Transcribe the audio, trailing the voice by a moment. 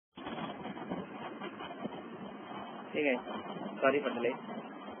Hey guys, sorry for delay.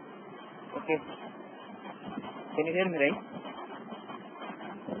 Okay, can you hear me, right?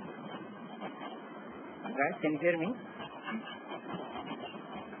 Guys, can you hear me?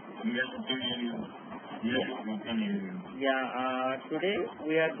 Yes, I can hear you. Yes, I can hear you. Yeah, today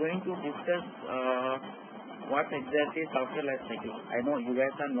we are going to discuss what exactly software lifecycle. I know you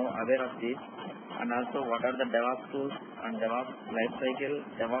guys are aware of this, and also what are the DevOps tools and DevOps lifecycle,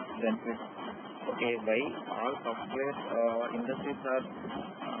 DevOps benefits. Okay, why all software industries are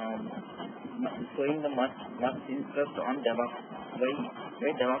showing the much interest on DevOps. Why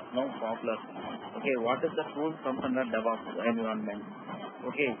DevOps now popular? Okay, what is the tool comes under DevOps environment?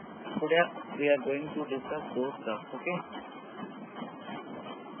 Okay, today we are going to discuss those stuff. Okay,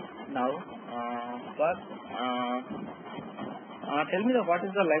 now first tell me what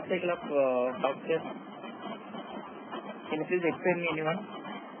is the life cycle of software. Can you please explain me, anyone?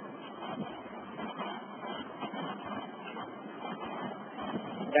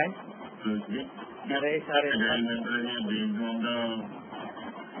 Guys? Naresh, Based on the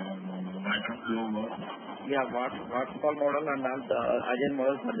waterflow work. Yeah, waterfall model and all the agile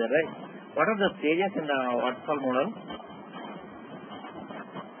models are there, right? What are the stages in the waterfall model?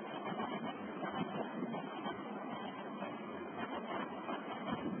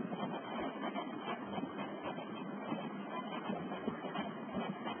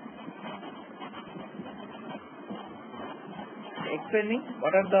 Explain me,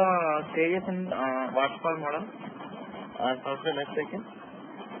 what are the stages in waterfall model software life cycle?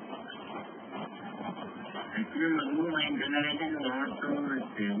 Actually, Madhu, my internet is not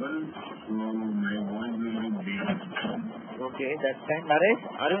stable, so my voice will be big. Okay, that's fine. Naresh,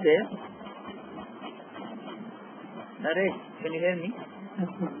 are you there? Naresh, can you hear me?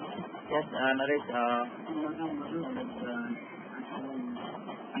 Yes, Naresh.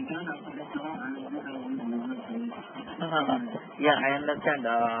 Yeah, I understand.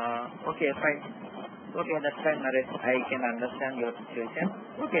 Okay, fine. Okay, that's fine, Naresh. I can understand your situation.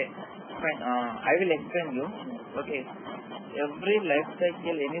 Okay, fine. I will explain you. Okay, every life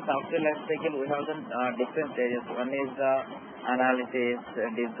cycle, any software life cycle, we have some different stages. One is analysis,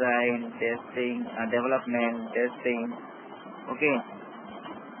 design, testing, development, testing. Okay,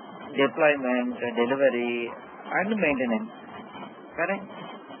 deployment, delivery, and maintenance. Correct?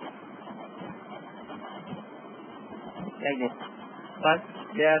 Like this. First,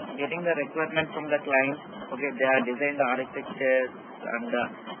 they are getting the requirement from the client. Okay, they are designing the architecture and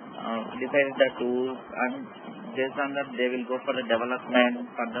decided the tools, and based on that they will go for the development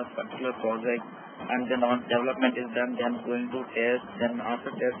for the particular project, and then once development is done, then going to test, then after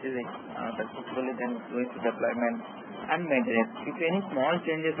test is successfully, then going to deployment and maintenance. If any small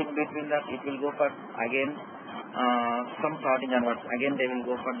changes in between that, it will go for again some sorting and what again they will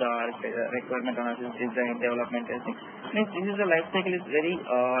go for the requirement analysis, design, development, testing. Means this is the life cycle is very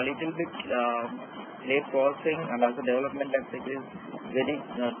little bit late processing, and also development life cycle is very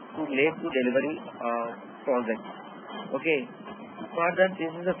too late to delivery project. Okay, for that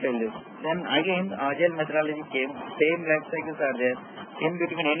this is a failure. Then again agile methodology came, same life cycles are there. In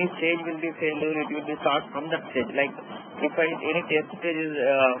between any stage will be failure, it will be start from that stage. Like if any test stage is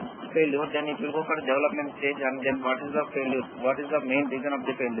failure, then it will go for the development stage, and then what is the failure, what is the main reason of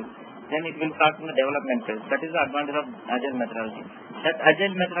the failure, then it will start from the development phase. That is the advantage of agile methodology. That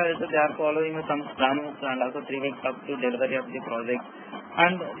agile methodology, they are following some scrums and also 3 weeks up to delivery of the project,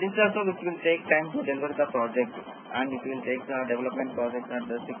 and this also which will take time to deliver the project, and it will take the development project and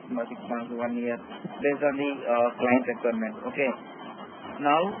the 6 months, 1 year based on the client requirement. Okay,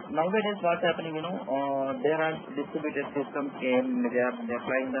 nowadays what's happening, there are distributed systems came, they are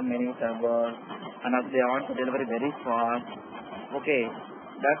deploying the many servers, and they want to deliver very fast. Okay,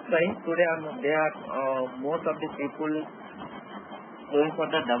 that's why today they are most of the people going for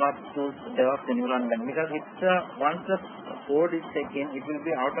the DevOps tools, DevOps environment, because it's once the code is taken, it will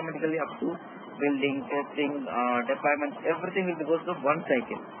be automatically up to building, testing, deployment, everything will go through one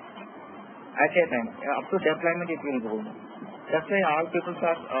cycle at a time. Up to deployment it will go. That's why all people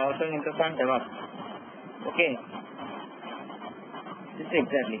are showing interest on DevOps. Okay, this is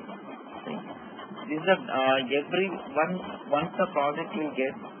exactly. This is every one, once the project will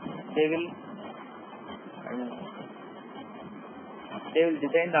get, they will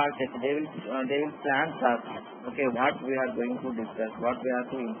design the architecture, they will plan tasks. Okay, what we are going to discuss, what we have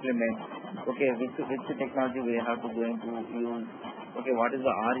to implement. Okay, which technology we have to going to use. Okay, what is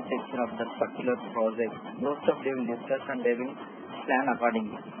the architecture of that particular project. Those stuff they will discuss and they will plan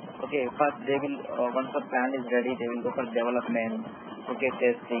accordingly. Okay, first they will once the plan is ready, they will go for development. okay,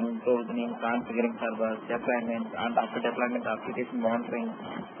 testing, provisioning, configuring servers, deployment, and after deployment, application monitoring.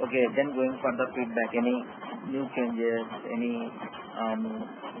 Okay, then going for the feedback, any new changes, any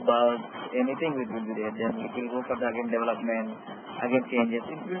bugs, anything it will be there. Then it will go for the again development, again changes.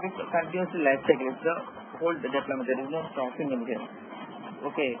 It will be continuously life cycle. It's the whole deployment. There is no stopping in here.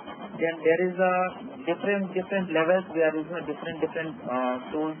 Okay, then there is a different levels. We are using different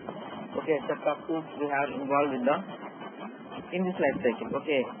tools. Okay, set of tools we have involved in this life cycle.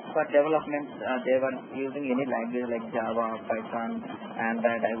 Okay, for development, they were using any language like Java, Python,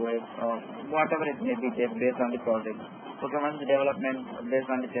 Android, iOS, whatever it may be, based on the project. Okay, once the development, based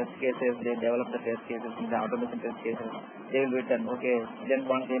on the test cases, they develop the test cases, the automation test cases, they will be done. Okay, then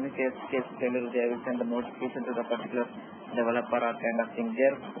once any test case failure, they will send the notification to the particular developer or kind of thing.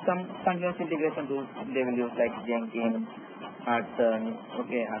 There some continuous integration tools they will use like Jenkins, Hudson.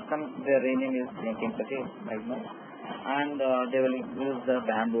 Okay, Hudson, their rename is Jenkins. Okay, right now. And they will use the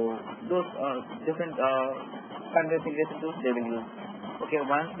Bamboo. Those different continuous integration tools they will use. Okay,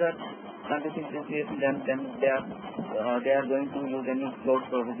 once the continuous integration done, then they are going to use any cloud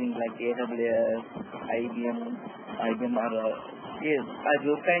provisioning like AWS, IBM or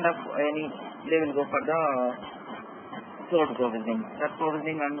Azure kind of any. They will go for the cloud provisioning. That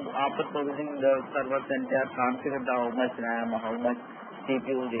provisioning, and after provisioning the servers, then they are configured how much RAM, how much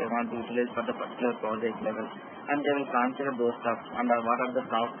CPU they want to utilize for the particular project level, and they will configure those stuff and what are the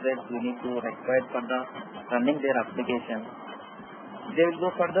software we need to require for the running their application. They will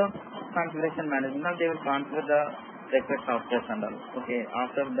go for the configuration management. Now they will configure the required software and all. Okay,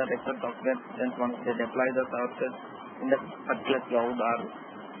 after the required software, then once they deploy the software in the particular cloud or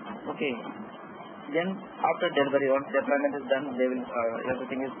okay. Then after delivery, once deployment is done, they will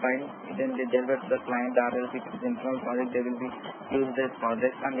everything is fine. Then they deliver to the client, or else if it's internal project, they will be use this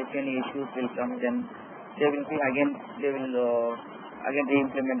project. And if any issues will come, then they will be again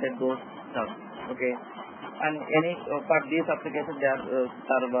re-implemented those stuff. Okay. And any for these applications, they are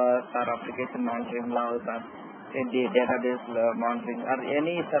servers or application monitoring logs or the database monitoring or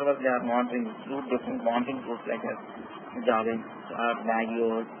any servers they are monitoring through different monitoring tools like Java or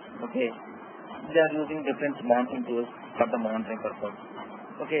Nagios. Okay. They are using different monitoring tools for the monitoring purpose.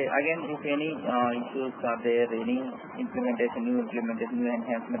 Okay, again, if any issues are there, any implementation, new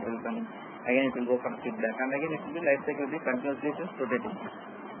enhancement will come in, again it will go for feedback, and again it will be life cycle will be continuously rotating.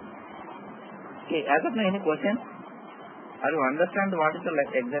 Okay, as of now, any question? Are you understand what is the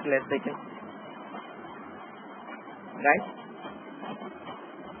exact life cycle? Right?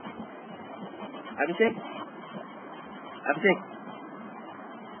 Abhishek?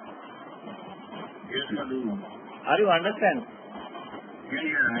 Yes, Madhu. Are you understand?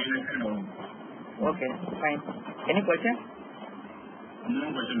 Yeah, I understand. Okay, fine. Any question? No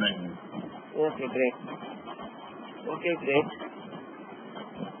question right now. Okay, great.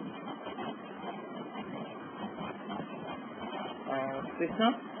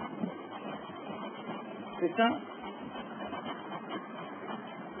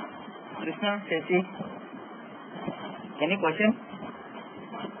 Krishna, Shashi, any question?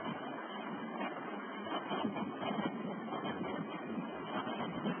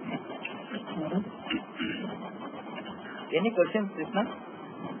 Any questions, Krishna?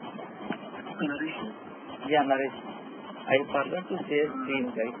 Naresh. Yeah, Naresh. I forgot to share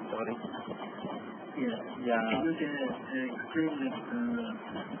screen, guys. Sorry. Yeah. Can you explain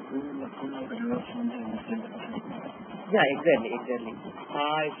role of the DevOps? Yeah, exactly.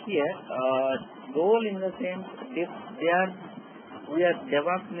 Here, role in the sense, we are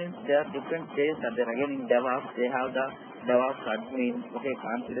DevOps means there are different stages are there. Again, in DevOps, they have the DevOps admin, okay,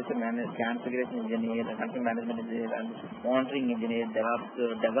 configuration engineer, configuration management engineer, and monitoring engineer,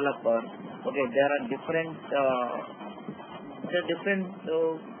 DevOps developer. Okay, there are different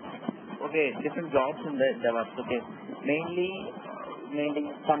jobs in the DevOps. Okay, mainly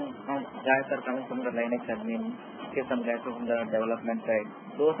some guys are coming from the Linux admin. Okay, some guys are from the development side.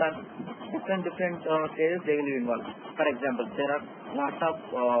 Those are different stages they will be involved. For example, there are lots of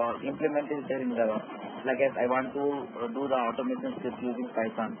implementation there in DevOps. Like as I want to do the automation script using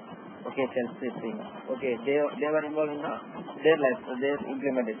Python. Okay, shell scripting. Okay, they were involved in their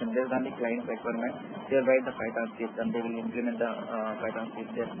implementation. There is only client requirement. They will write the Python script and they will implement the Python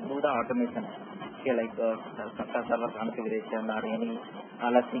script. They do the automation. Okay, like server configuration or any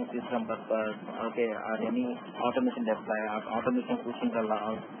alerting system purpose. Okay, or any automation deploy or automation pushing the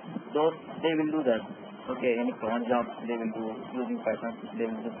log. Those they will do that. Okay, any cron job they will do using Python. They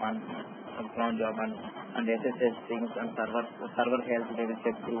will do cron job and SSH things and server health they will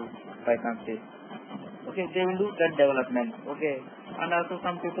check through Python script. Okay, they will do that development. Okay, and also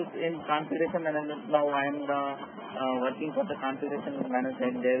some people in configuration management. Now I am the working for the configuration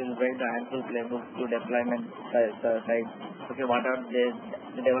management, they will write the ansible playbook to deployment side. Okay, what are they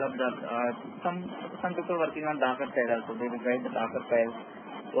develop the some people working on Docker side also, they will write the Docker files.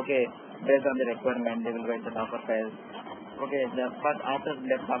 Okay, based on the requirement, they will write the Docker files. Okay, but after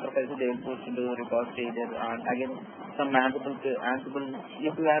that Docker files, they will push into repository. And again, some Ansible.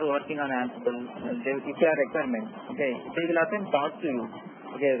 If you are working on Ansible, if you are requirement, okay, they will assign tasks to you.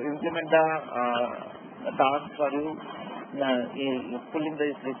 Okay, implement the task for you, pulling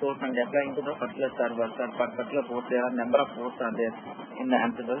this resource and deploying to the particular server or particular host. There are number of hosts are there in the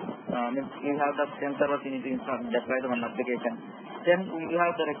Ansible. You have the same servers you need to install, deploy the one application. Then you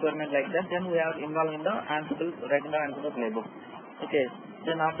have the requirement like that. Then we are involved in the Ansible, writing the Ansible playbook. Okay.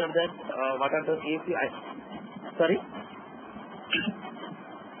 Then after that, what are the API? Sorry,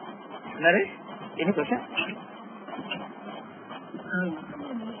 Naresh, any question?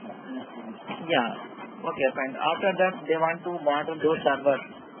 Yeah. Okay, fine. After that, they want to monitor those servers.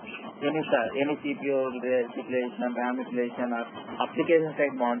 Any CPU situation, RAM situation, or application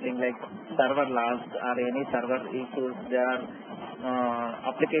side monitoring like server logs or any server issues. There are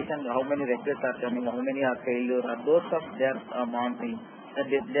application, how many requests are coming, how many are failure, or those stuff they are monitoring.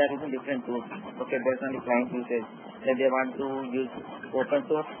 They are using different tools. Okay, based on the client usage. Like they want to use open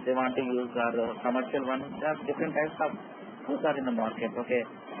source, they want to use our commercial one. There are different types of tools are in the market. Okay,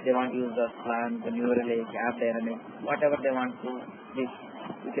 they want to use the Sudhan, the Neural Lake, App Dynamics, whatever they want to use,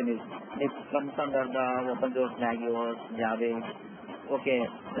 you can use. It comes under the open source Nagios, Java. Okay,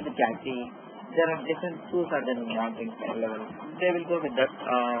 then the Catchy. There are different tools are there in the marketing level. They will go with that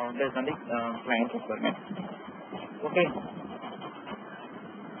based on the client requirement. Okay.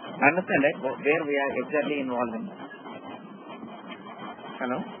 Understand right? Where we are exactly involved in.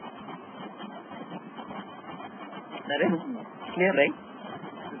 Hello? Clear, right?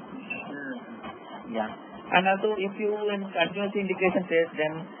 Yeah. And also, if you in continuous integration phase,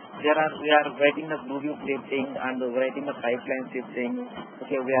 then we are writing the Blueview scripting and writing the pipeline scripting.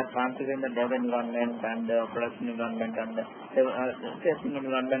 Okay, we are configuring the dev environment and the production environment and the testing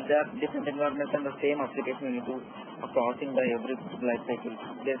environment. There are different environments and the same application we need to crossing the every life cycle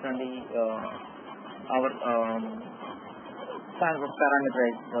based on the our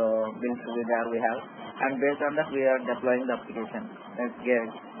parameterized builds there we have, and based on that we are deploying the application. Let's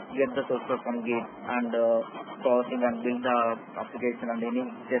get the source code from Git and crossing and build the application and any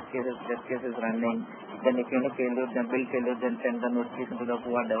test cases running. Then if any failure, then build failure, then send the notification to the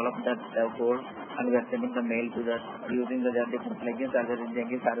who are developed that code, and we are sending the mail to that using the different plugins as well as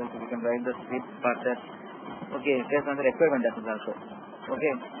Jenkins service. We can write the script for that. Okay, based on the requirement that is also.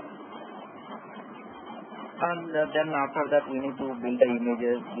 Okay. And then after that we need to build the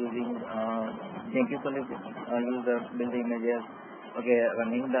images using Jenkins only build the images. Okay,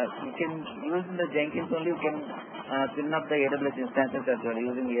 running you can use the Jenkins only, you can spin up the AWS instances as well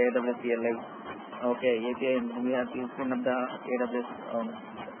using the AWS CLI. Okay, API, we have to spin up the AWS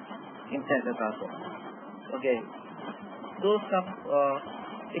instances also. Okay, those stuff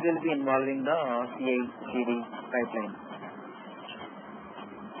it will be involving the CI/CD pipeline.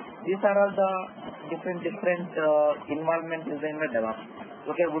 These are all the different involvement is in the DevOps.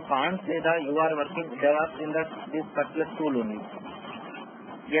 Okay, we can't say that you are working DevOps in this particular tool only.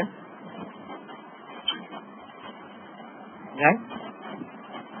 Yes? Guys?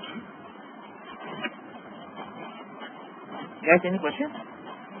 Guys, any questions?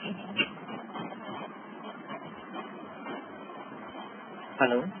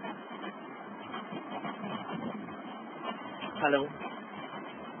 Hello? Hello?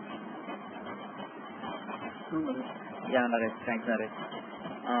 Yeah, Naresh. Thanks, Naresh.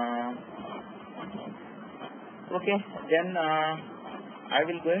 Okay, then I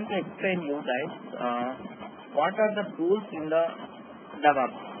will going to explain you guys what are the tools in the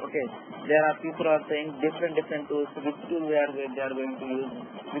DevOps. Okay, there are people are saying different tools. Which tool they are going to use?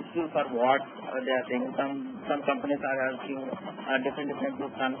 Which tool for what they are saying? Some companies are asking different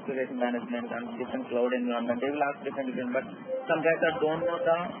tools, configuration management and different cloud environment. They will ask different, but some guys don't know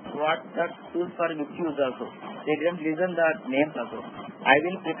what the tools for which use also. They didn't listen the names also. I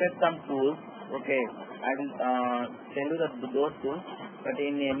will prepare some tools. Okay, I will tell you those tools. But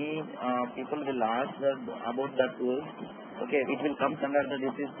in any people will ask about the tools. Okay, it will come under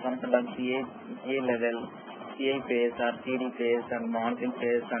this is comes under CA level, CA phase or CD phase and monitoring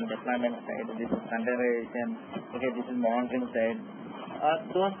phase and deployment side. This is containerization. Okay, this is monitoring side.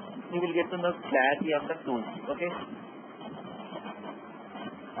 Those you will get to the clarity of the tools. Okay.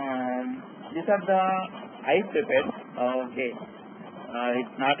 These are the I prepared. Okay.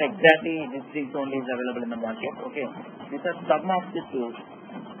 It's not exactly this thing only is available in the market. Okay. These are some of the tools.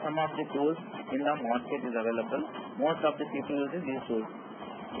 some of the tools in the market is available. Most of the people using these tools.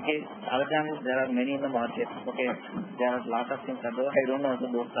 Okay, other than this, there are many in the market. Okay, there are a lot of things. I don't know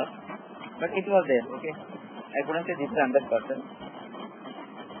those stuff, but it was there. Okay, I couldn't say this is 100%.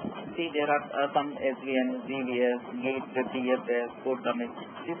 See, there are some SVN, GVS, Gate, TFS, code commit.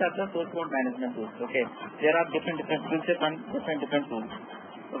 These are the source code management tools. Okay, there are different features and different tools.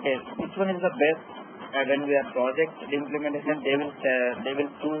 Okay, which one is the best? When we are project implementation, they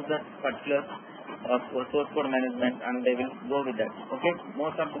will choose the particular source code management and they will go with that. Okay,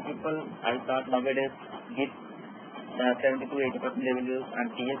 most of the people I thought nowadays Git 70 to 80% they will use, and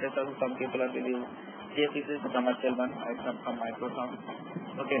TFS also some people are will use. TFS is the commercial one. I come from Microsoft.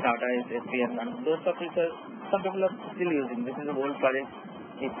 Okay, Tata is SPN, and those of people some people are still using. This is an old project.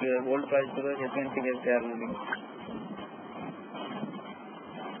 If old project to the SPN figures they are using.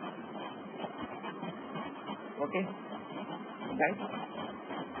 Okay, right?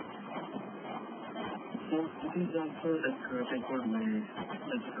 So it is also like for my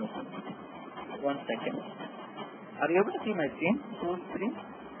One second. Are you able to see my screen? Full screen?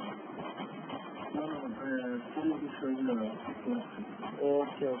 no, still it is showing the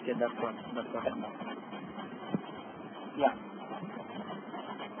Okay, that's what I know. Yeah.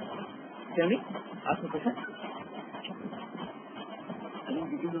 Tell me, ask me a question. I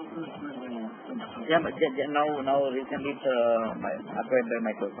think it is also Yeah, but now recently it's acquired by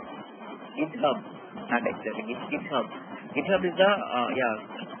Microsoft. GitHub, not exactly GitHub. GitHub is the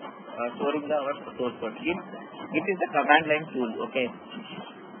storing the our source code. Git is the command line tool. Okay,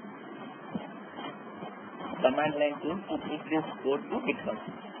 command line tool to push this code to GitHub.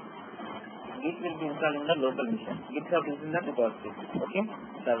 Git will be installed in the local machine. GitHub is in the repository. Okay,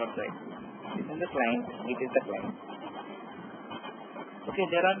 server side. This is the client. Git is the client. Okay,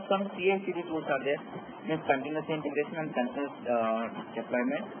 there are some CI/CD tools are there. Means continuous integration and continuous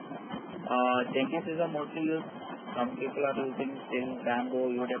deployment. Jenkins is a mostly used. Some people are using still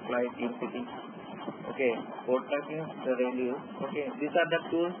Rambo, udeploy, TeamCity. Okay, code tracking is the daily use. Okay, these are the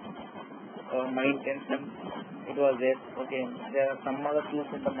tools. My intention, it was there. Okay, there are some other tools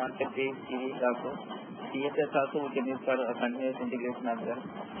in the market. CSS also. CSS also we can use for continuous integration as well.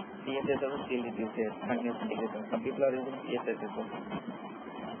 CSS also still it is there. Continuous integration. Some people are using CSS as well.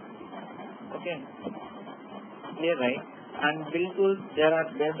 Okay, clear, right? And build tools, there are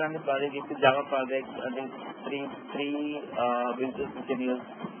based on the project. If it's Java project, these three build tools you can use: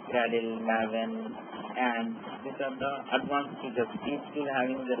 Gradle, Maven, and these are the advanced features. Each tool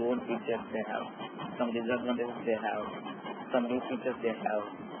having their own features they have. Some disadvantages they have. Some new features they have.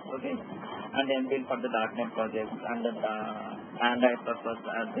 Okay, and then build for the .NET projects and the Android purpose.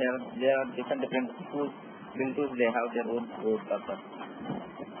 There are different tools. Build tools they have their own purpose.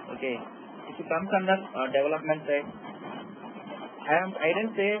 Okay, if you come under development side, I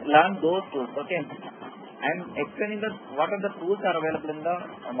didn't say learn those tools. Okay, I am explaining that what are the tools are available in the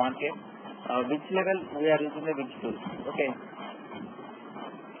market, which level we are using the which tool. Okay,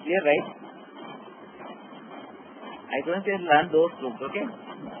 clear, right? I don't say learn those tools. Okay.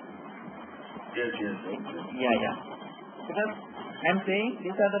 yes. Yeah. Because I am saying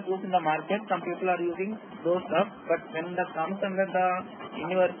these are the tools in the market. Some people are using those stuff, but when that comes under the in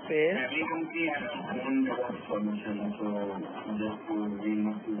your space. Every company has its own DevOps solution, so just we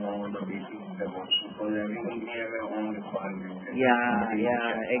need to know the basic DevOps because every company has their own requirements. Yeah,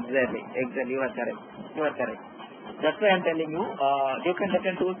 exactly. You are correct. That's why I'm telling you,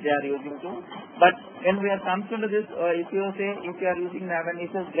 different tools they are using too. But when we are comes to this, if you are using Maven, if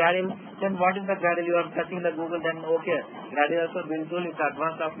you Gradle, then what is the Gradle? You are searching the Google, then okay, Gradle also build tool is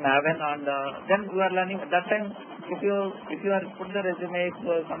advanced of Maven, and then you are learning. That time, if you are put the resume, if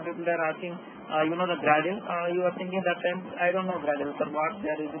some people are asking, the Gradle, you are thinking that time I don't know Gradle, for what they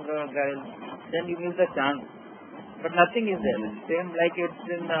are using the Gradle, then you miss the chance. But nothing is there. Same like it's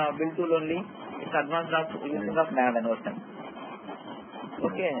in build tool only. It's advanced of using of Maven version.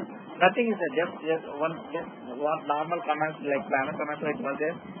 Okay, nothing is there. Just one normal commands like planner commands like was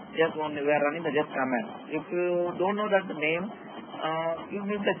there. Just only we are running the just command. If you don't know that name, you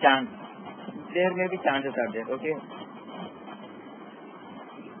miss the chance. There may be chances are there. Okay.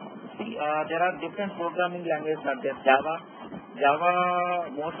 See, there are different programming languages are there. Java.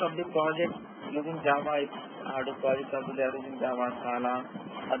 Most of the projects using Java. The projects also they are using Java, Scala.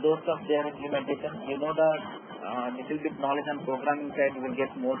 Those of their implementation, the little bit knowledge and programming side will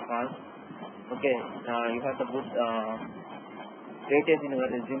get more fast. Okay, you have the good weightage in your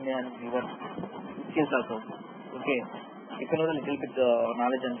resume and your skills also. Okay, you can know the little bit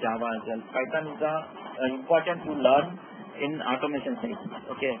knowledge on Java as well. Python is important to learn in automation side.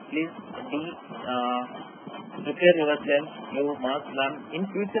 Okay, please be prepare yourself. You must learn in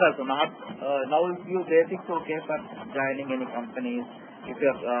future also. Not now. If you basics okay for joining any companies. If you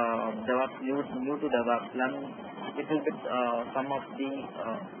are DevOps new to DevOps, learn little bit some of the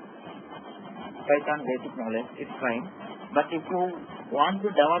Python basic knowledge. It's fine. But if you want to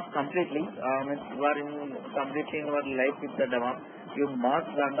DevOps completely, means you are completely in your life with the DevOps, you must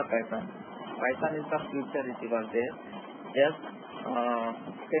learn the Python. Python is the future if you are there. Just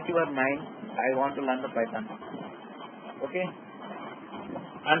set your mind, I want to learn the Python. Okay?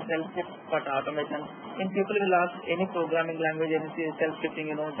 And self-script for automation. And people will ask any programming language, any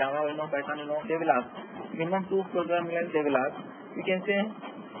self-scripting, Java, Python, they will ask. Minimum 2 programming languages they will ask. You can say,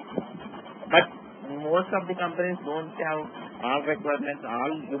 but most of the companies don't have all requirements,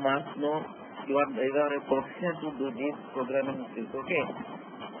 all you must know. You are a professional to do these programming skills. Okay?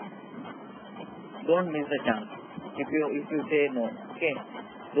 Don't miss the chance. If you say no, okay?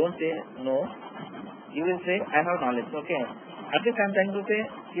 Don't say no. You will say I have knowledge. Okay? At least I am trying to say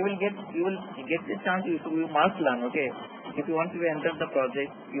you will get the chance. You must learn. Okay? If you want to enter the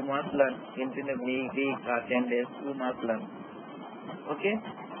project, you must learn. In a week or 10 days, you must learn. Okay?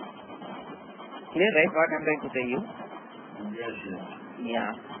 Clear, right? What I am trying to say you? Yes.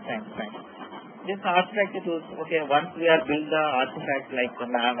 Yeah. Thanks. This architecture tools. Okay. Once we are build the artifacts like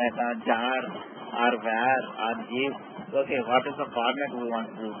meta, jar, or where, or gif. Okay. What is the format we want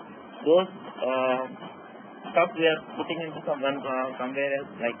to do? Those stuff we are putting into somewhere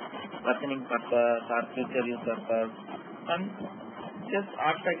else like versioning purpose or future use purpose. And just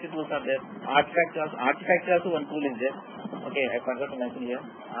architecture tools are there. Architecture also one tool is there. Okay, I forgot to mention here.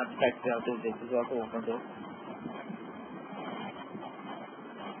 Architecture also this is also open source.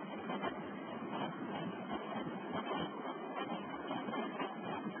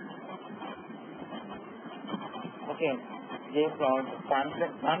 Okay.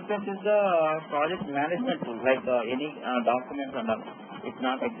 Concept is the project management tool, like any documents and all. It's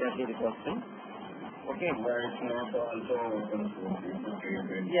not exactly repository. Okay. But it's not also open source.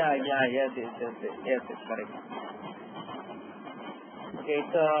 Yes, correct. Okay,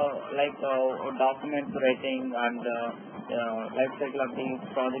 it's like document writing and lifecycle of the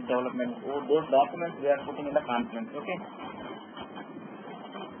project development. Those documents we are putting in the conference. Okay.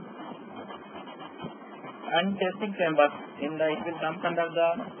 And testing framework it will come under the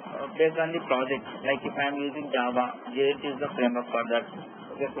based on the project. Like if I am using Java, JS is the framework for that.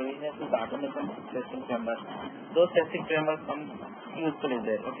 Okay, provision is automation testing framework. Those testing frameworks some useful is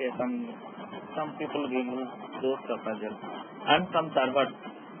there. Okay, some people will use those stuff as well. And some servers.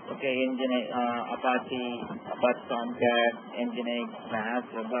 Okay, Nginx, Apache Tomcat, Nginx, Bash,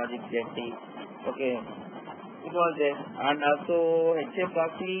 WebLogic, Jetty. Okay. It was there, and also HA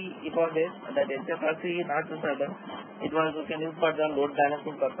proxy it was there. That HA proxy not to server. It was you can use for the load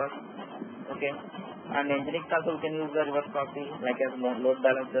balancing purpose. Okay, and Nginx also you can use the reverse proxy like as load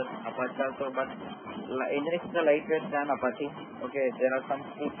balancer. Apache also, but Nginx is the lightweight than Apache. Okay, there are some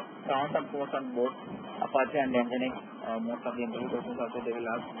pros and cons on both Apache and Nginx. Most of the interview questions also they will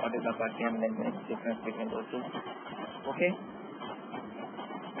ask what is Apache and Nginx difference between those two. Okay.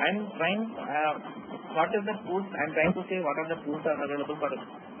 I'm trying, what is the tools, I'm trying to say what are the tools are available for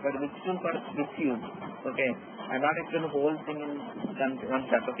which tool for which use. Okay, I'm not explaining the whole thing in one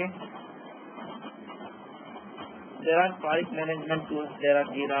shot. Okay, there are project management tools, there are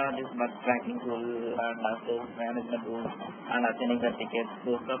Jira, this bug tracking tool, and also management tools, and assigning the tickets.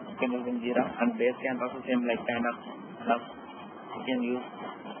 Those stuff you can use in Jira, and Basecamp also same like kind of stuff you can use.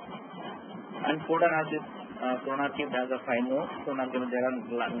 And code analysis. SonarQube has a fine note. SonarQube there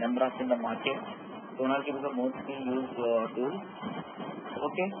are number of in the market. SonarQube is the mostly used tool.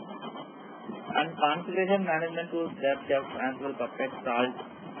 Okay. And configuration management tools, Chef, Ansible, Puppet, Salt.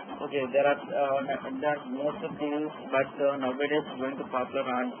 Okay, there are most of these, but nowadays going to popular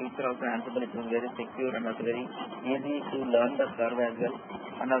and feature of Ansible. It is very secure and also very easy to learn the curve as well.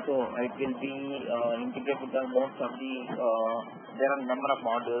 And also it will be integrated with the most of the there are number of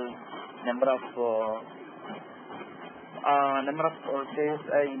modules, number of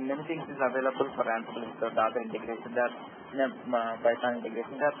many things is available for Ansible with the data integration. There Python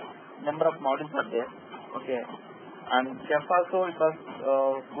integration. There number of modules are there. Okay, and Chef also it was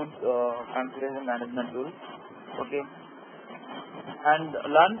good configuration management tool. Okay, and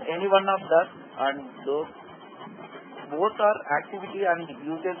learn any one of that, and those both are activity and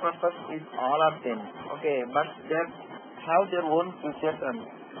usage purpose is all are same. Okay, but they have their own features and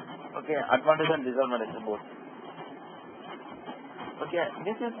advantage and disadvantage both. Okay,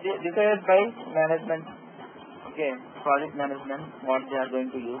 this is decided by management. Okay, project management, what they are going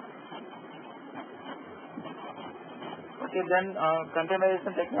to use. Okay, then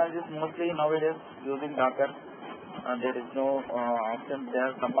containerization technologies mostly nowadays using Docker. There is no option.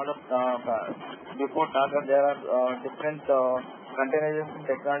 There are some other before Docker there are different containerization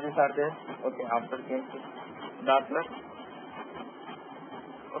technologies are there. Okay, after came to Docker.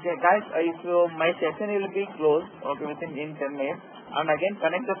 Okay, guys, if my session will be closed, okay, within 10 minutes, and again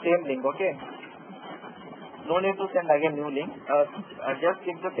connect the same link. Okay, no need to send again new link. Just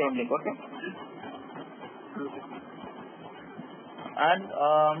click the same link. Okay, and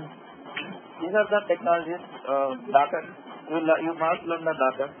these are the technologies. Docker. You must learn the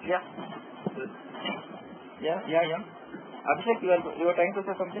Docker. Yeah. Abhishek, you are trying to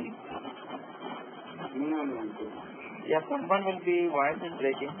say something? Yeah, someone will be voice is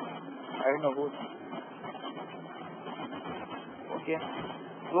breaking. I don't know who. Okay.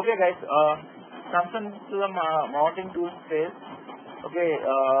 Okay, guys. Comes to the mounting tools phase. Okay.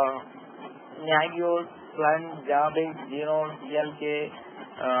 Nagios, Splunk, Java, Geno, ELK.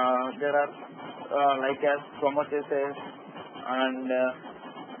 There are like as Prometheus and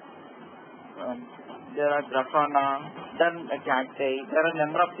there are Grafana, then Cacti. There are a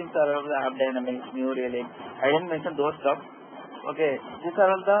number of things around the App Dynamics, New Relic. I didn't mention those stuff. Okay, these are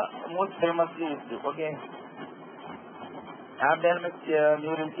all the most famously used. Okay, App Dynamics,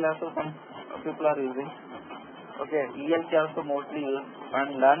 New Relic also some people are using. Okay, ELK also mostly used,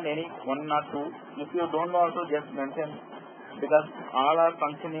 and learn any one or two. If you don't know also just mention, because all are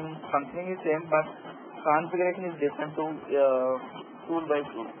functioning is same, but configuration is different to tool by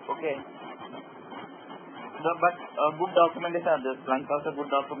tool. Okay. But good documentation are there. Splunk also good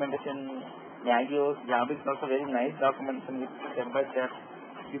documentation. Nagios, Java is also very nice documentation with step by step.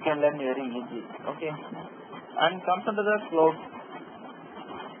 You can learn very easily. Okay. And comes under the cloud.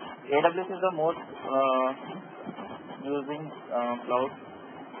 AWS is the most using cloud,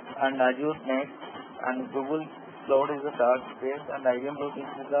 and Azure next, and Google Cloud is the third space, and IBM Cloud is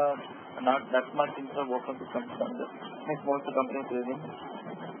the not that much into the open system. It's most companies using.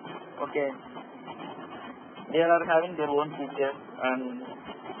 Okay. They are having their own features and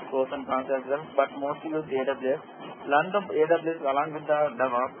pros and cons as well, but mostly use AWS. Learn the AWS along with the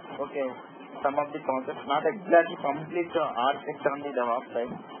DevOps. Okay, some of the concepts, not exactly complete architecture on the DevOps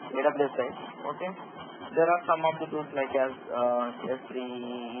side, AWS side. Okay, there are some of the tools like as S3,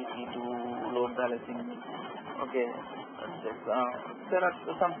 EC2, load balancing. Okay, there are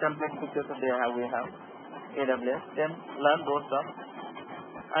some template features that we have AWS. Then learn those stuff.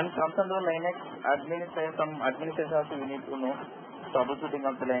 And comes under the Linux administration, some administration also we need to know. Troubleshooting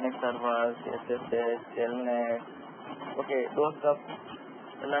of the Linux servers, SSH, telnet. Okay, those stuff.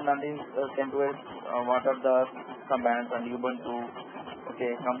 Learn on the CentOS, what are the commands and Ubuntu.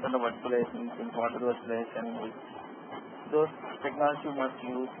 Okay, comes under virtualization, water virtualization. Those technology you must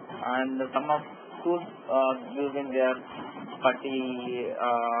use. And some of tools using their PuTTY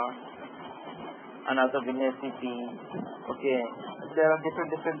and also WinSCP. Okay. There are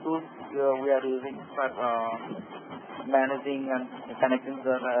different tools we are using for managing and connecting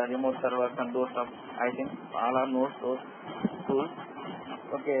the remote servers and those stuff. I think all are knows those tools.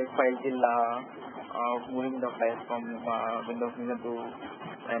 Okay, FileZilla, moving the files from Windows Media to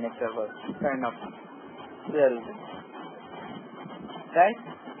Linux servers. Kind of. We are using. Guys,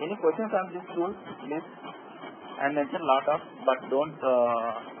 any questions on this tool? Please. I mentioned lot of, but don't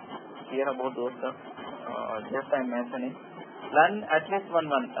hear about those stuff. Just I am mentioning. Learn at least one.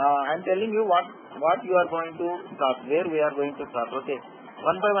 I am telling you what you are going to start, where we are going to start. Okay,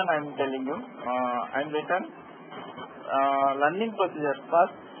 one by one I am telling you. I am written learning procedure.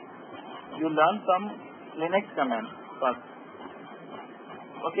 First, you learn some Linux commands first.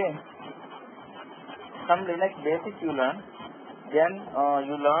 Okay, some Linux basics you learn. Then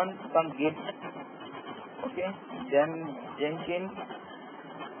you learn some Git. Okay, then Jenkins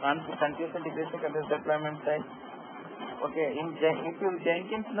and continuous integration, continuous deployment side. Okay, if you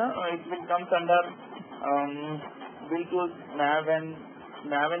Jenkins, it will come under build tools,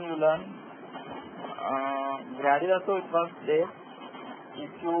 Maven you learn. Reddy also it was there.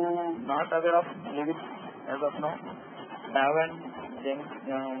 If you not aware of, leave it as of now. Maven,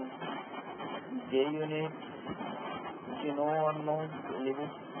 JUnit, if you know or no, leave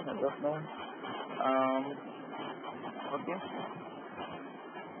it as of now. Okay,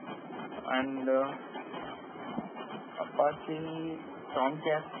 and Apache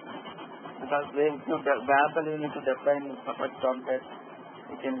Tomcat, because if you you need to deploy in Apache Tomcat,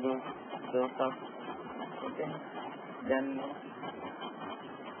 you can do those stuff. Okay, then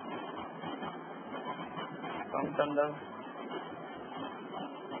comes under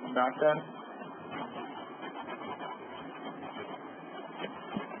Docker.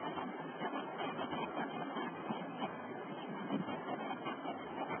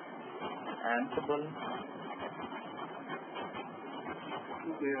 Ansible.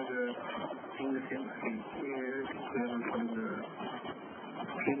 We are seeing the same thing. From the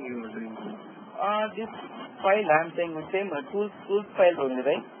thing you are doing. This file I am saying the same tools file only,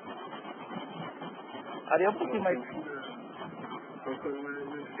 right? Are you able to see my?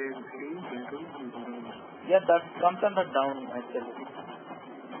 Yeah, that comes under down actually.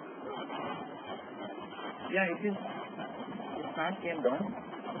 Yeah, it is. It's not came down.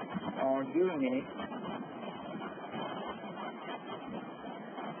 Give a minute.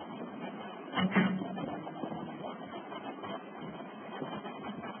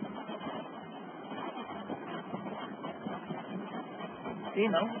 See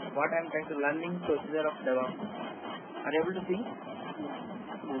now what I am trying to learning procedure of DevOps. Are you able to see?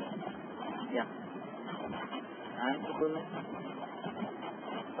 Yeah. Ansible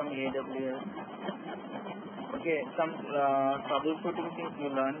from AWS. Okay, some troubleshooting things you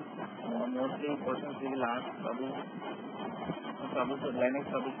learn. Mostly questions we will ask. Linux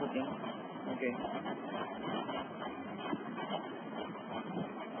troubleshooting. Okay.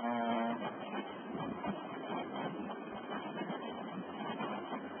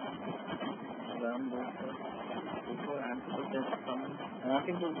 Before Ansible, there's some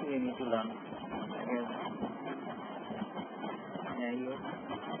nothing to we need to learn. Yes.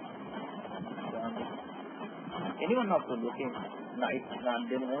 Anyone not to look in. It's not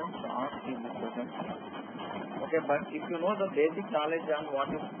they won't ask you this question. Okay, but if you know the basic knowledge on what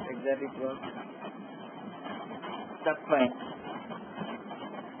is exactly it was, that's fine.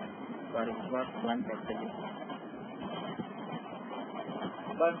 Sorry, it was blunt actually.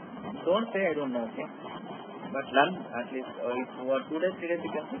 But don't say I don't know, okay? But learn at least. If for 2 days, 3 days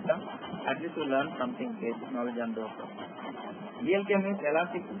you can sit down, at least you learn something, basic knowledge on those. DLK means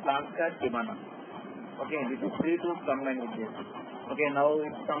Elastic Flask Kibana. Okay, this is 3 tools combined with this. Okay, now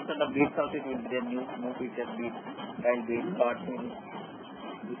it comes under beats also, it will be a new feature, beat, style beat, dot beat.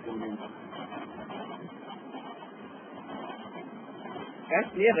 That's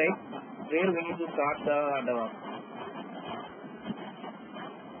clear, right? Where we need to start the DevOps.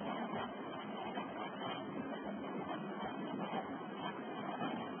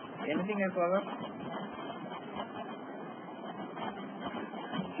 Anything I forgot?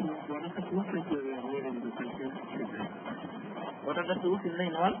 What are the tools in the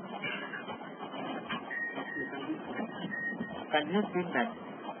involved? Continuous feedback.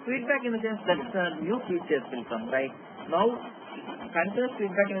 Feedback in the sense that new features will come, right? Now, continuous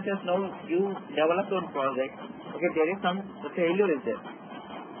feedback in the sense now you develop your project. Okay, there is some failure is there.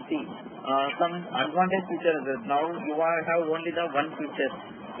 See, some advantage feature is there. Now you have only the one feature.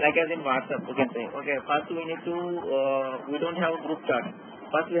 Like as in WhatsApp, you can say, okay, first we need to, we don't have a group chart.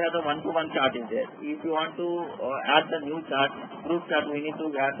 First we have the one-to-one chart is there. If you want to add the new chart, group chart, we need to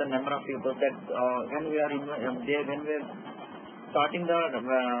add the number of people that when we are starting the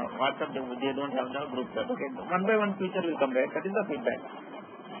WhatsApp, they don't have the group chart. Okay, one by one feature will come back. That is the feedback.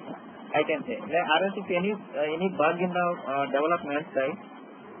 I can say. Or if any bug in the development side,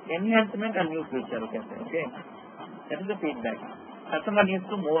 enhancement and new feature, you can say. Okay, that is the feedback. Customer needs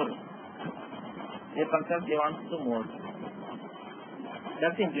to more. Their functions they want to more.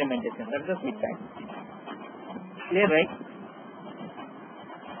 That's the implementation. That's the feedback. Clear, right?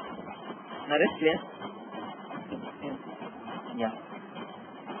 Naresh, clear? Yeah.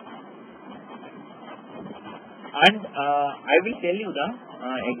 And I will tell you the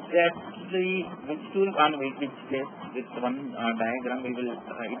exactly which tool on which place with one diagram we will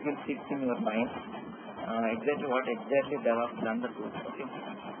it will sit in your mind. Exactly what DevOps done the tools. Okay.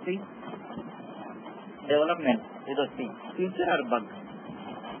 See, development is a C. Feature or bug.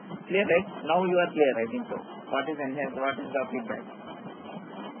 Clear, right? Now you are clear, I think so. What is enhanced? What is the feedback?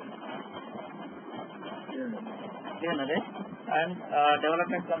 Clear, right? And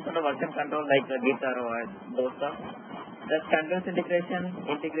development comes under version control like Git or those stuff. That's continuous integration,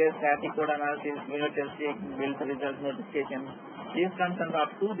 integrate static code analysis, unit testing, build results notification. These comes under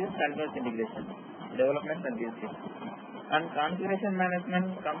up to this continuous integration. Development and these things. And configuration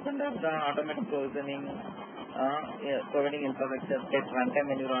management comes under the automatic provisioning, providing infrastructure, set runtime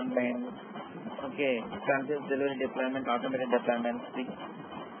environment, okay, continuous delivery deployment, automated deployment.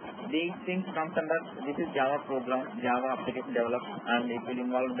 These things comes under, this is Java program, Java application develop, and it will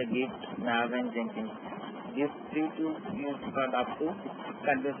involve the Git, Madhu and Jenkins. These 3 tools used for up to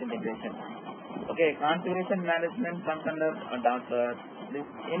continuous integration. Okay, configuration management comes under Docker. This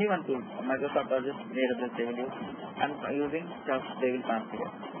any one tool, Microsoft Azure, AWS they will use, and using stuff they will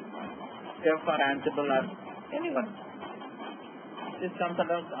configure. Stuff for Ansible or anyone. This comes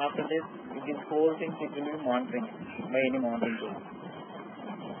under after this. These 4 things it will be monitoring by any monitoring tool.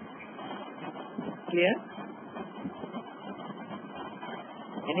 clear?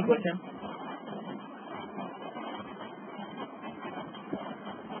 Any question?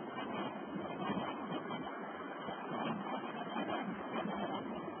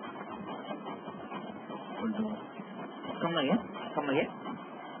 Come again.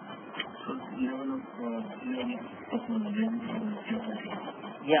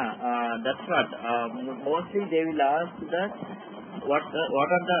 Yeah, that's what. Mostly they will ask that what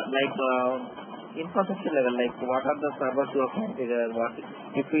are the infrastructure level, like what are the servers you are configured, what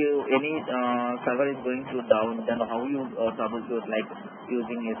if any server is going to down, then how you troubleshoot, like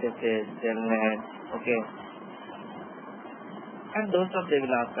using SSH, telnet, okay. And those stuff they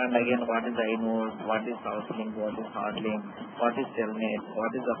will ask. And again, what is the inode, what is houselink, what is hardlink, what is telnet, what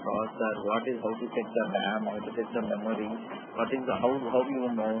is the processor, how to check the RAM, how to check the memory, what is the how you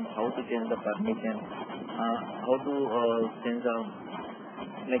mount, how to change the permission, how to change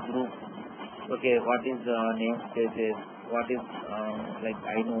the group. Okay, what is namespaces, what is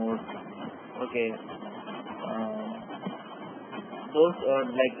inode, okay. Those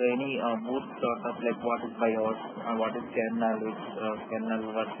any boot sort of what is BIOS, what is kernel, which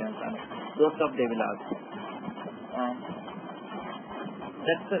kernel versions, and those stuff they will ask.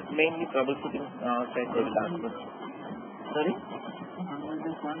 That's the mainly troubleshooting side they will ask. Sorry?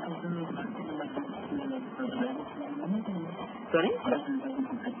 Sorry?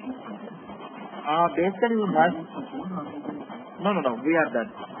 Basically we must. No. We are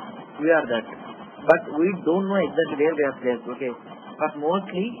that. But we don't know exactly where we are placed. Okay. But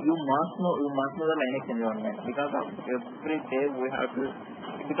mostly you must know the Linux environment, because of every day we have to,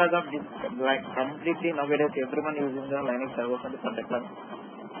 because of this completely nowadays everyone using the Linux servers and the protector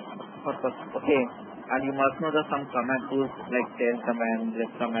purpose. Okay, and you must know the some command tools like tail command,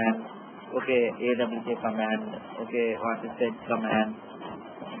 left command, okay, AWK command, okay, what is set command.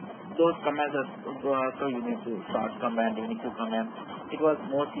 Those commands are so you need to start command, you need to command. It was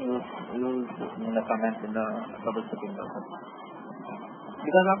mostly used in the commands in the troubleshooting purpose.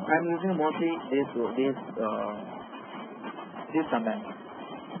 Because I'm using mostly this command.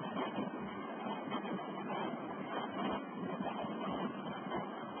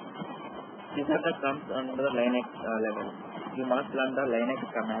 These are the comes under the Linux level. You must learn the Linux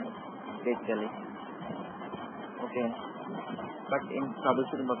command basically. Okay. But in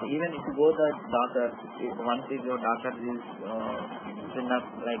troubleshooting, even if you go the Docker, once your Docker is enough,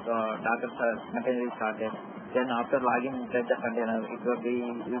 Docker container is started, then after logging inside the container, it will be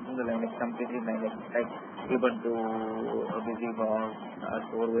using the Linux, completely Linux, like Ubuntu, BusyBox,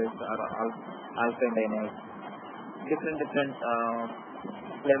 Storage, or Alpine Linux. Different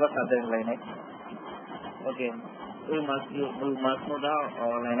flavors are there in Linux. Okay, we must know the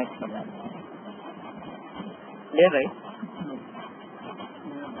Linux command. Clear, right?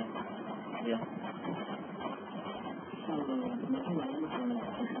 Yeah.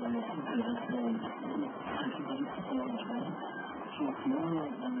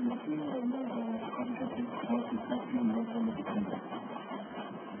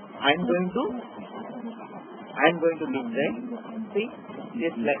 I'm going to list, right? See,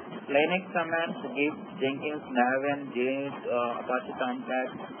 this Linux commands give Jenkins, Maven, JUnit, Apache Tomcat,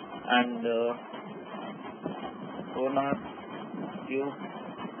 and Sonar, Vue,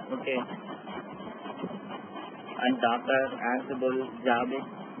 okay, and Docker, Ansible, Zabbix.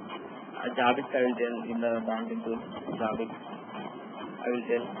 Zabbix I will tell in the mounting tool. Zabbix I will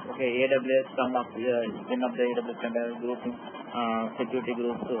tell. Okay, AWS, spin up the AWS container grouping, security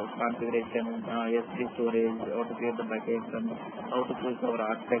groups, configuration, S3 storage, how to create the buckets, and how to choose our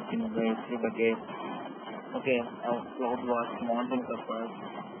artifact in the S3 bucket. Okay, CloudWatch, mounting purpose,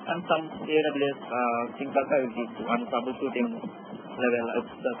 and some AWS things I will teach you on troubleshooting level. If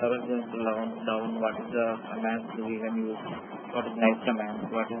the server is going to down, what is the command we can use, what is nice command,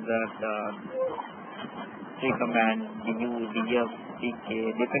 what is that command, df, dk,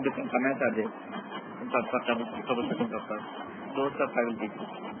 different commands are there for troubleshooting purpose. Those stuff I will teach you.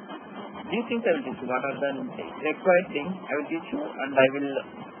 These things I will teach you. What are the required things I will teach you, and I will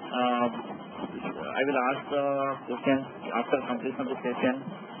ask questions after completion of the session.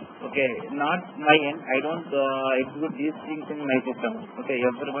 Okay, not my end. I don't execute these things in my system. Okay,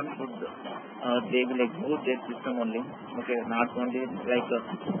 everyone should they will execute their system only. Okay, not only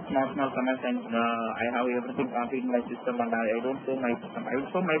small commands, and I have everything configured in my system, and I don't show my system. I will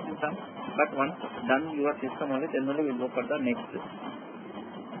show my system, but once done your system only, then only we will go for the next session.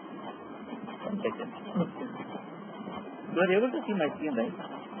 Okay. You are able to see my screen, right?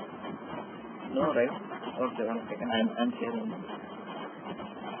 No, right? Okay, 1 second. I'm sharing.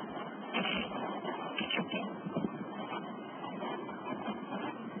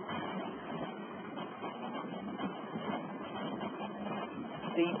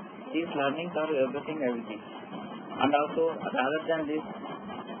 see, these learnings are everything I will teach. And also, rather than this,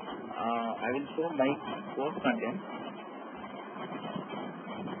 I will show my course content.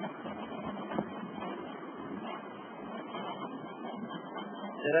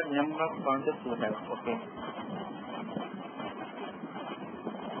 There are number of concepts we have, okay.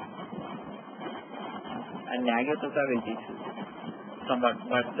 And Nagios also I will teach you somewhat,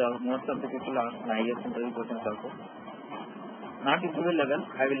 but most of the people ask Nagios interview questions also. Not interview level,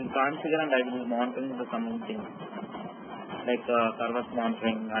 I will configure and I will monitor the some things like service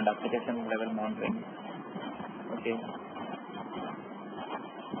monitoring and application level monitoring. Okay.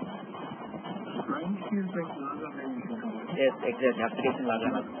 Yes, exactly.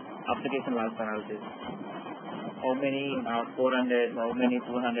 Application log analysis. How many 400, how many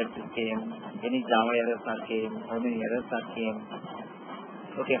 200 came, any Java errors are came, how many errors are came.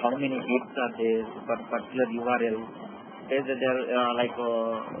 Okay, how many hits are there for particular URL. There like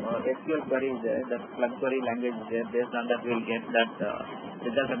SQL query is there, that plug query language is there. Based on that, we'll get that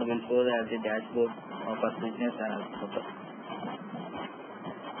result and we'll show that as a dashboard for business analysis.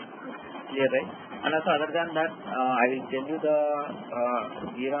 Clear, right? And also, other than that, I will tell you the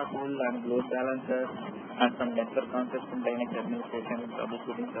Jira tool and load balancers and some network concepts in Linux administration,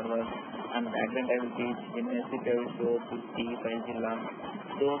 troubleshooting servers, and backend I will teach. In SCP I will show T, FileZilla.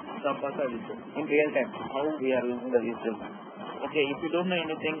 Those stuff also I will show in real time how we are using the visual. Okay, if you don't know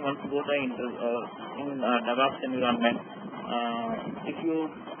anything, once you go to in DevOps environment, if you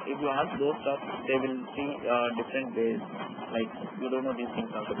ask those stuff, they will see different ways. Like you don't know these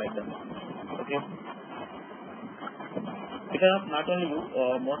things also like that. Okay. Because not only you,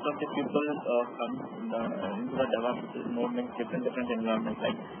 most of the people come into the DevOps movement, different environments.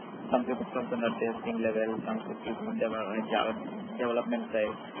 Like some people come from the testing level, some people from Java development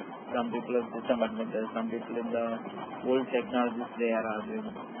side, some people are system administrators, some people in the old technologies they are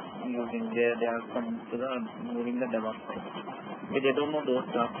using. They are come to the moving the DevOps side. Okay, they don't know those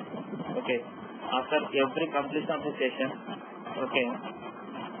stuff. Okay, after every completion of the session, okay.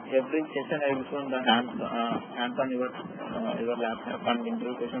 Every session I will show the hands on your laptop and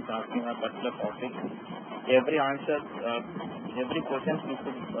interview questions asking a particular topic. Every answer, every question you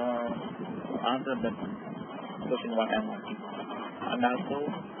should answer that question what I am asking. And also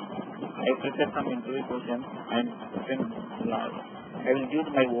I prepare some interview questions and I will give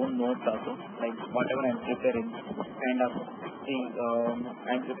my own notes also, like whatever I am preparing. Kind of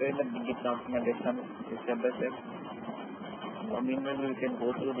I am preparing the Git documentation step by step. Meanwhile, we can go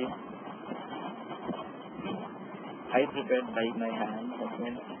through this. I prepared by my hand.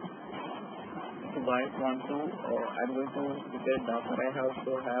 Okay. If you guys want to, I'm going to prepare Docker. I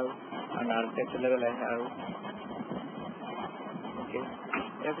also have an architecture level. I have. Okay.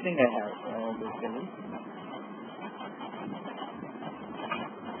 Everything I have basically.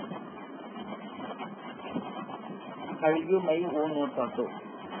 I will give my own notes also.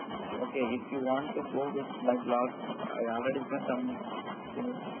 Okay, if you want to go with my blog, I already got some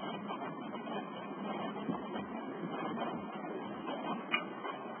things.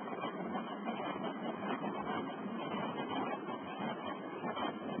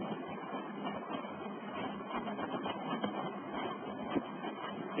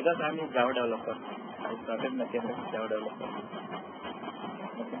 Because I am a Java developer. I started my career as a Java developer.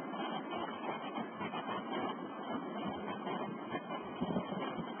 Okay.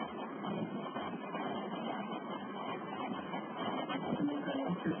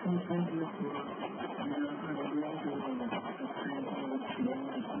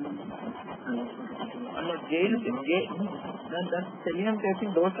 That Selenium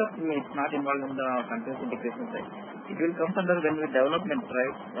testing, those stuff is not involved in the continuous integration side. It will come under when we development,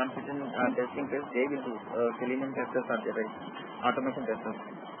 right? Once it is in testing phase, they will do Selenium testers are there, right? Automation testers.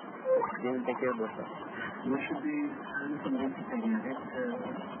 They will take care of those stuff. We should be having some Selenium, right?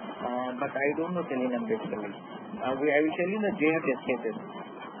 But I don't know Selenium basically. I will tell you the JUnit test cases.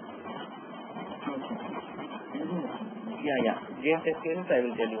 Yeah. JUnit test cases I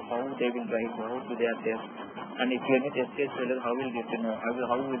will tell you how they will write, how do they are test. And if you any test case failure, how will get to know? How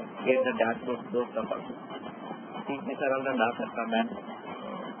will get the dashboard, those stuff also. These are all the Docker commands.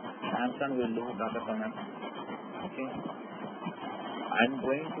 Samsung will do Docker commands. Okay. I am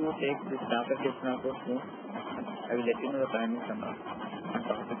going to take this Docker test now soon. I will let you know the timings and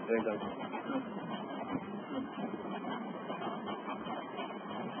topics right also.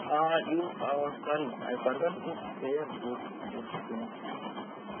 Sorry, I forgot to share this.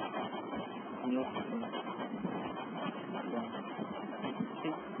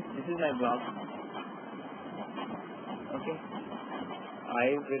 This is my blog. Okay.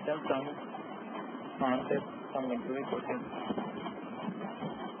 I've written some concepts, some interview questions.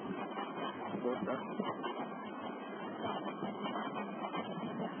 about the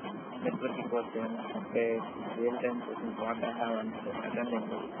networking questions, okay, real-time questions, what I have attended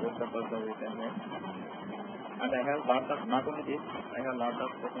those purpose of it, and I have lot of, not only this, I have lot of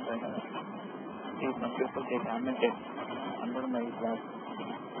questions I have. See, some people take annotated under my class.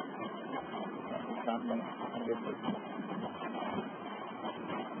 It's not my 100%.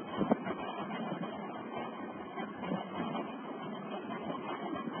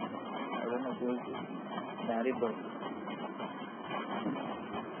 I don't know who is variable.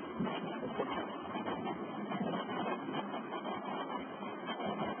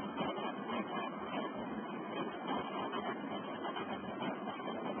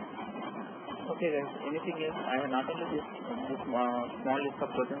 Okay guys, anything else? I have not only this small list of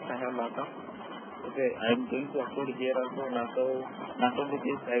questions, I have lot of. Okay, I am going to upload here also. Not only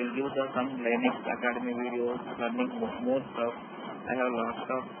this, I will give some Linux Academy videos, learning more stuff. I have lots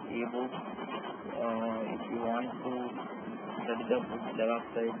of ebooks. If you want to study the DevOps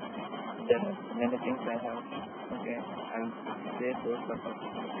side, there are many things I have. Okay, I will share those stuff.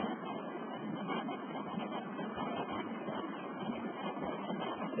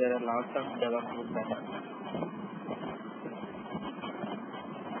 There are lots of DevOps books I have.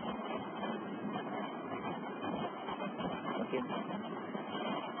 Okay.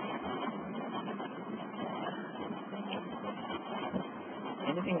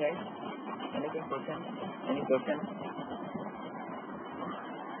 Anything guys? Anything question? Any question?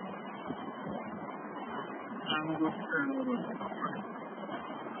 I'm good.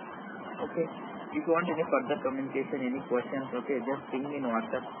 Okay. If you want any further communication, any questions, okay, just ping me in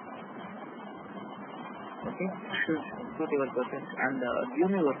WhatsApp. Okay? Sure. Put your questions and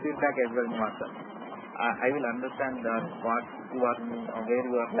give me your feedback as well in WhatsApp. I will understand what you are, where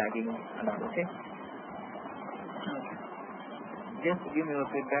you are lagging and all, okay? Just give me your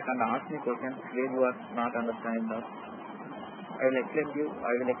feedback and ask me questions where you are not understanding that. I will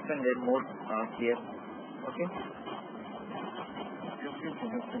explain that more clear. Okay?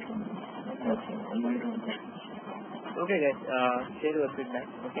 Okay guys, share your feedback.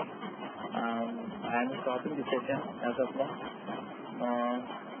 Okay? I am stopping the session as of now.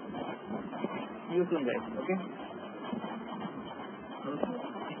 See you soon guys. Okay?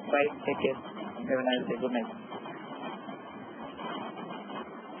 Bye. Take care. Have a nice day. Good night.